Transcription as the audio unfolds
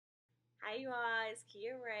Hi you all, it's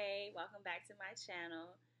Kia Ray. Welcome back to my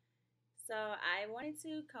channel. So I wanted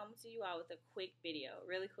to come to you all with a quick video,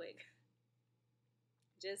 really quick,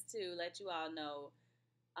 just to let you all know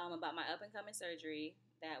about my up and coming surgery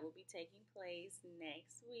that will be taking place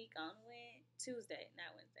next week on Tuesday,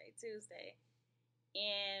 not Wednesday, Tuesday.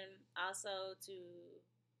 And also to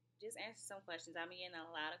just answer some questions. I'm getting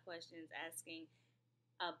a lot of questions asking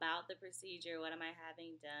about the procedure, what am I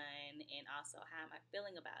having done, and also how am I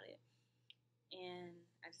feeling about it. And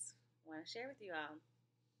I just want to share with you all.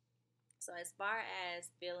 So as far as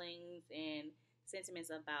feelings and sentiments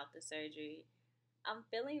about the surgery, I'm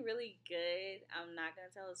feeling really good. I'm not going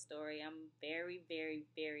to tell a story. I'm very, very,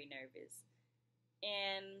 very nervous.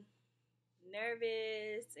 And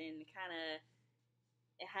kind of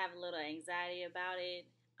have a little anxiety about it.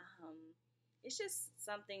 It's just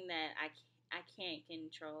something that I can't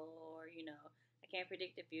control, or I can't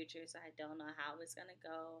predict the future, so I don't know how it's gonna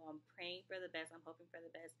go. I'm praying for the best. I'm hoping for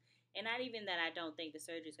the best, and not even that I don't think the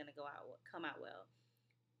surgery is gonna come out well.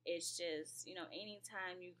 It's just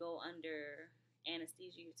anytime you go under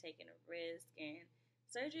anesthesia, you're taking a risk, and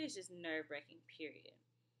surgery is just nerve wracking. Period.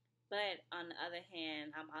 But on the other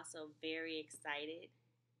hand, I'm also very excited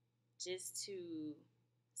just to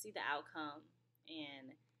see the outcome,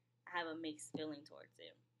 and I have a mixed feeling towards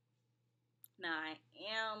it. Now, I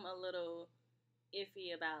am a little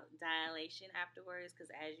iffy about dilation afterwards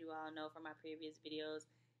because, as you all know from my previous videos,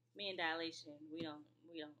 me and dilation, we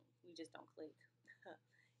just don't click.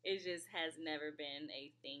 It just has never been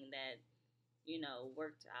a thing that,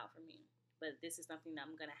 worked out for me. But this is something that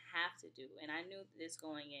I'm going to have to do. And I knew this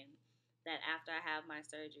going in, that after I have my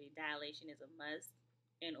surgery, dilation is a must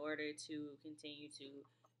in order to continue to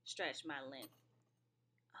stretch my length.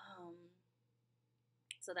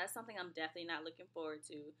 So that's something I'm definitely not looking forward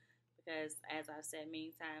to because, as I've said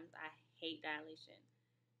many times, I hate dilation.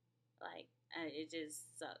 It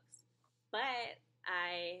just sucks. But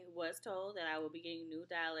I was told that I will be getting new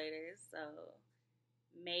dilators, so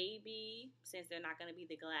maybe since they're not going to be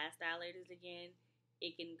the glass dilators again,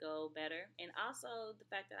 it can go better. And also the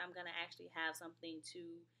fact that I'm going to actually have something to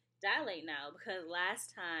dilate now, because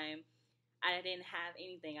last time I didn't have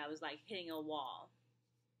anything. I was like hitting a wall.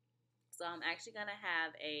 So I'm actually going to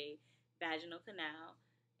have a vaginal canal,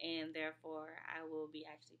 and therefore I will be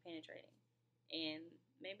actually penetrating. And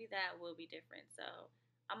maybe that will be different. So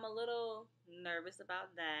I'm a little nervous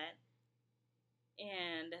about that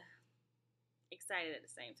and excited at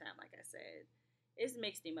the same time. Like I said, it's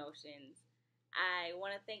mixed emotions. I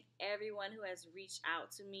want to thank everyone who has reached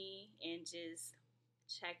out to me and just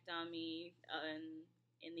checked on me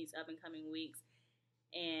in these up and coming weeks,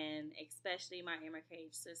 and especially my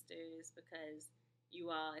MRKH sisters, because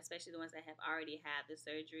you all, especially the ones that have already had the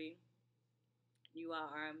surgery, you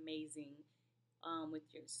all are amazing with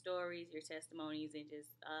your stories, your testimonies, and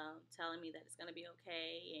just telling me that it's going to be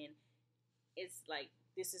okay. And it's like,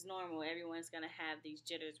 this is normal. Everyone's going to have these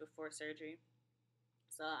jitters before surgery.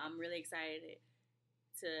 So I'm really excited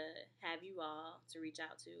to have you all to reach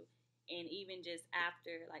out to, and even just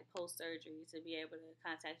after, like post-surgery, to be able to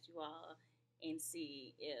contact you all and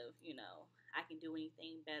see if, I can do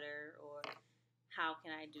anything better, or how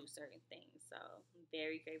can I do certain things. So I'm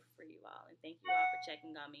very grateful for you all, and thank you all for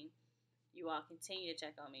checking on me. You all continue to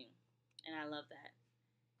check on me, and I love that.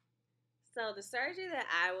 So the surgery that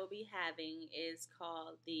I will be having is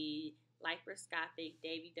called the Laparoscopic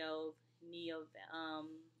Davydov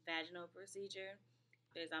Neovagina procedure.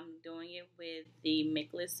 I'm doing it with the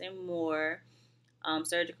Mickless and Moore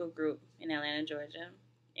surgical group in Atlanta, Georgia.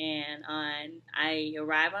 And I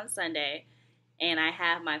arrive on Sunday, and I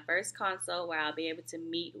have my first consult where I'll be able to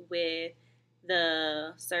meet with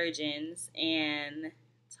the surgeons and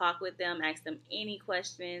talk with them, ask them any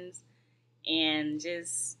questions, and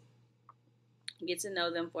just get to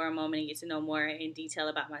know them for a moment and get to know more in detail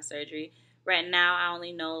about my surgery. Right now, I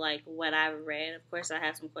only know like what I've read. Of course, I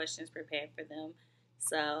have some questions prepared for them,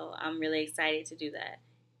 so I'm really excited to do that.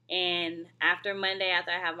 And after Monday,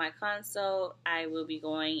 after I have my consult, I will be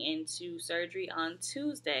going into surgery on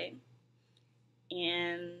Tuesday.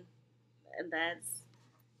 And that's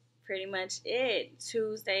pretty much it.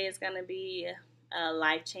 Tuesday is going to be a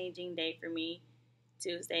life-changing day for me.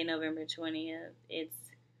 Tuesday, November 20th. It's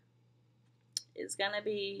going to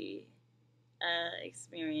be an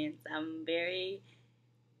experience. I'm very,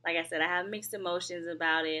 like I said, I have mixed emotions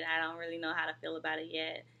about it. I don't really know how to feel about it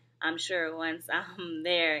yet. I'm sure once I'm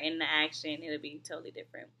there in the action, it'll be totally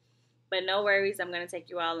different. But no worries, I'm going to take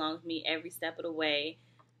you all along with me every step of the way.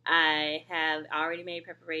 I have already made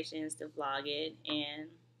preparations to vlog it, and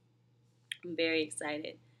I'm very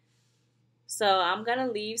excited. So I'm going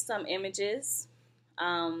to leave some images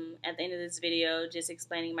at the end of this video, just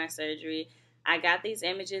explaining my surgery. I got these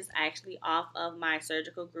images actually off of my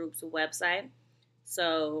surgical group's website,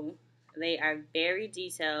 so they are very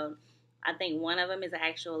detailed. I think one of them is an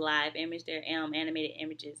actual live image. They're animated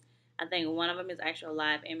images. I think one of them is actual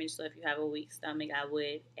live image, so if you have a weak stomach, I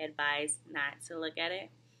would advise not to look at it.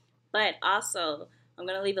 But also, I'm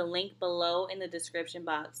going to leave a link below in the description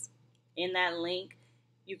box. In that link,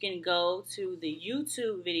 you can go to the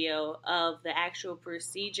YouTube video of the actual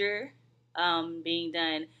procedure being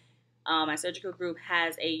done. My surgical group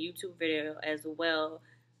has a YouTube video as well,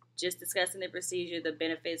 just discussing the procedure, the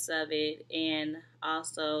benefits of it, and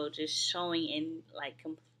also just showing in like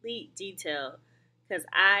complete detail. Because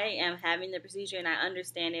I am having the procedure and I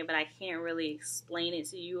understand it, but I can't really explain it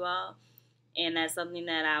to you all. And that's something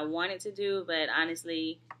that I wanted to do, but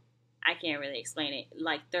honestly, I can't really explain it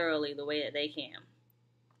like thoroughly the way that they can.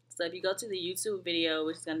 So if you go to the YouTube video,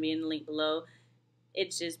 which is going to be in the link below,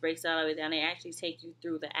 it just breaks all of it down. They actually take you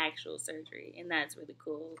through the actual surgery, and that's really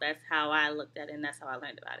cool. That's how I looked at it, and that's how I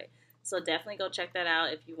learned about it. So definitely go check that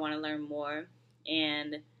out if you want to learn more.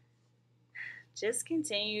 And just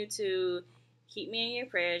continue to keep me in your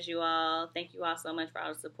prayers, you all. Thank you all so much for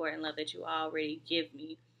all the support and love that you already give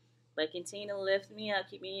me. But continue to lift me up,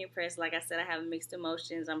 keep me in your prayers. Like I said, I have mixed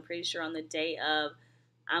emotions. I'm pretty sure on the day of,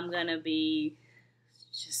 I'm going to be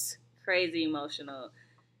just crazy emotional.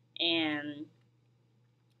 And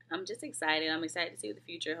I'm just excited. I'm excited to see what the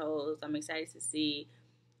future holds. I'm excited to see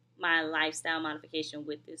my lifestyle modification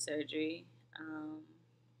with this surgery.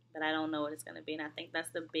 But I don't know what it's going to be. And I think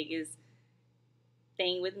that's the biggest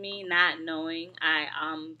thing with me, not knowing.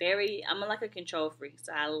 I'm like a control freak.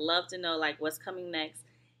 So I love to know like what's coming next.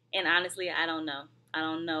 And honestly, I don't know. I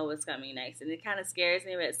don't know what's coming next. And it kind of scares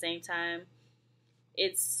me, but at the same time,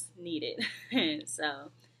 it's needed.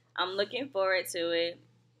 So I'm looking forward to it.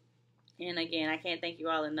 And again, I can't thank you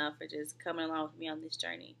all enough for just coming along with me on this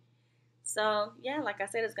journey. So, yeah, like I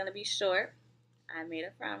said, it's going to be short. I made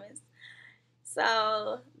a promise.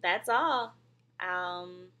 So, that's all.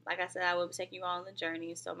 Like I said, I will be taking you all on the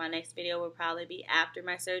journey. So, my next video will probably be after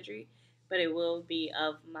my surgery. But it will be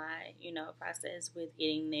of my, process with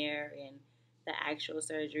getting there and the actual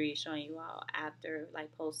surgery, showing you all after,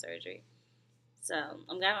 like, post-surgery. So,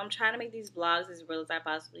 I'm trying to make these vlogs as real as I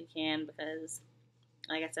possibly can because,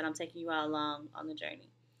 like I said, I'm taking you all along on the journey.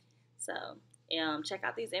 So, check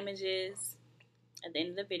out these images at the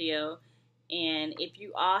end of the video. And if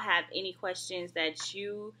you all have any questions that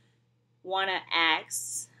you want to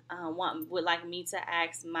ask, would like me to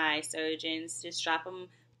ask my surgeons, just drop them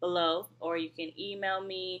below, or you can email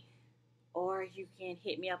me, or you can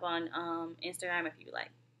hit me up on Instagram if you like.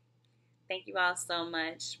 Thank you all so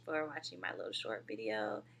much for watching my little short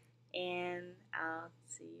video, and I'll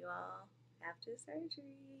see you all after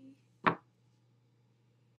surgery.